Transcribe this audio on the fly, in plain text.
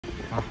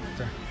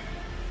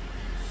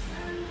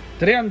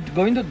Today I'm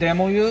going to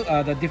demo you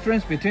the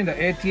difference between the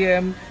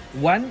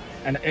ATM01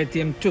 and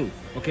ATM02.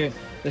 Okay,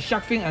 the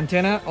shark fin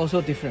antenna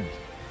also different.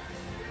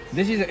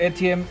 This is the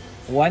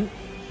ATM1.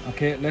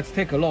 Okay, let's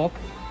take a look.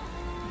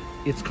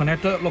 Its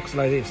connector looks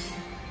like this.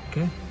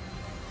 Okay,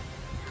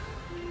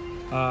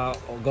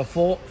 got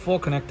four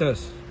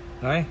connectors,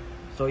 right?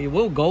 So it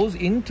will goes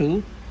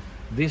into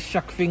this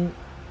shark fin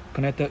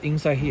connector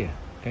inside here.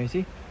 Can you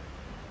see?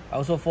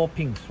 Also 4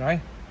 pins, right?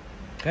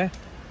 Okay.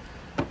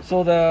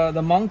 So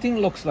the mounting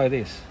looks like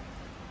this.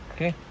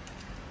 Okay.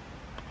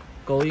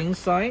 Go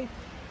inside,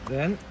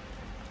 then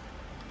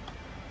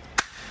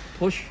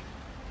push,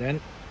 then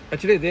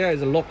actually there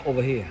is a lock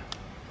over here.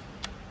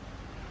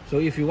 So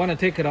if you want to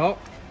take it out,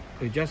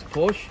 you just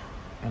push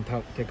and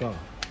take out.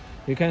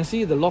 You can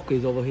see the lock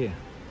is over here.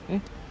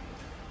 Okay.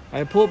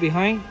 I pull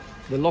behind,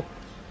 the lock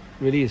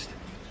released.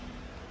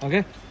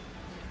 Okay.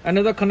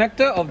 Another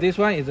connector of this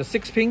one is a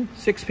 6 pin,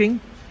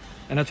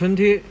 and a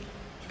 20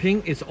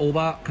 pin is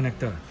over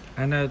connector,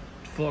 and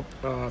for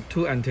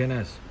 2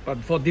 antennas, but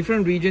for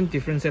different region,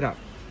 different setup.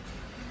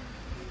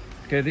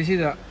 Okay, this is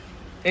a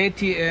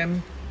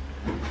ATM1.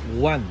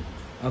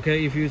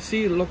 Okay, if you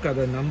see, look at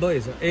the number,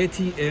 is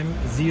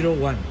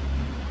ATM01.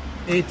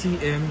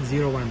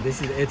 ATM01.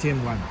 This is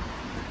ATM1,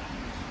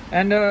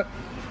 and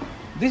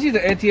this is the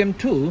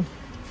ATM2.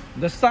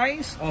 The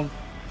size of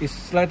is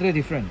slightly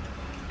different.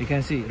 You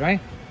can see, right?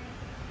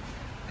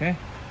 Okay.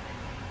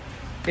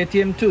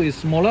 ATM2 is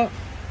smaller,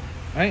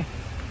 right?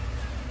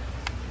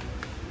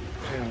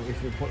 Yeah,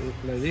 if you put it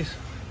like this.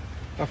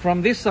 But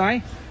from this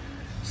side,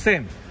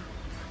 same.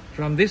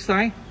 From this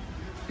side,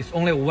 it's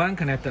only 1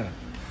 connector.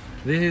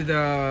 This is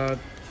the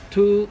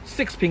 2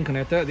 6-pin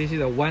connector. This is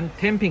a 1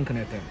 10-pin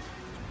connector.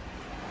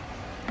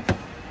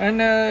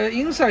 And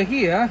inside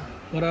here,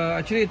 got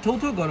actually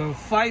total got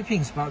 5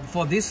 pins, but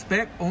for this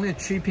spec, only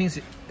 3 pins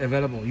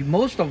available.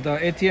 Most of the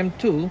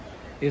ATM2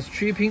 is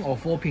 3 pin or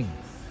 4 pin.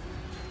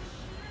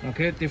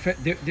 Okay,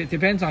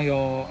 depends on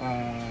your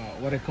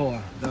what they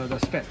call the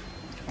spec.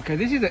 Okay,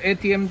 this is the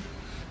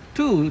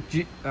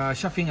ATM2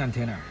 shark fin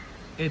antenna,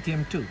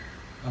 ATM2.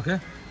 Okay,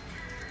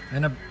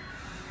 and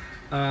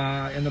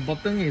the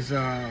bottom is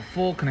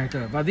 4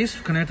 connector, but this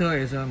connector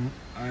is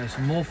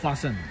more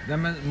fastened, that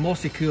means more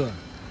secure.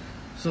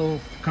 So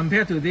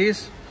compared to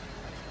this,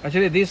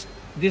 actually this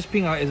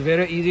pin is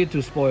very easy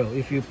to spoil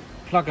if you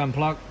plug and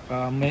plug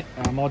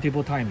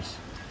multiple times.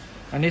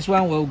 And this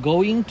one will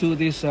go into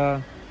this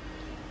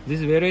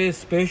very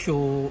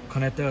special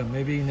connector.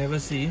 Maybe you never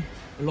see.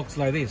 It looks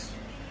like this.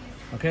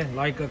 Okay,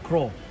 like a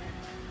claw.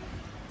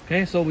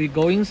 Okay, so we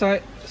go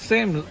inside,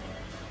 same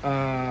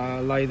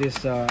like this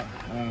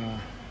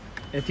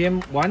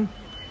ATM1.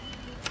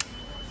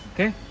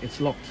 Okay,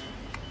 it's locked.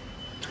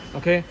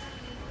 Okay,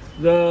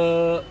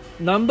 the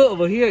number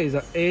over here is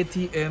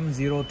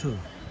ATM02.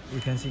 You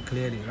can see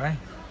clearly, right?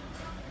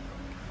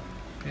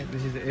 Okay,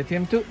 this is the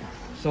ATM2.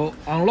 So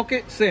unlock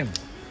it, same.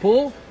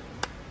 Pull,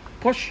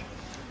 push.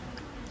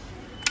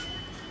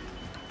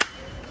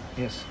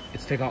 Yes,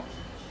 it's take out.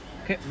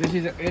 Okay, this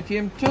is the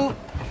ATM2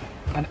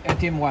 and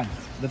ATM1,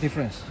 the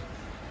difference.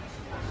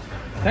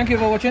 Thank you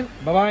for watching.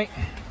 Bye bye.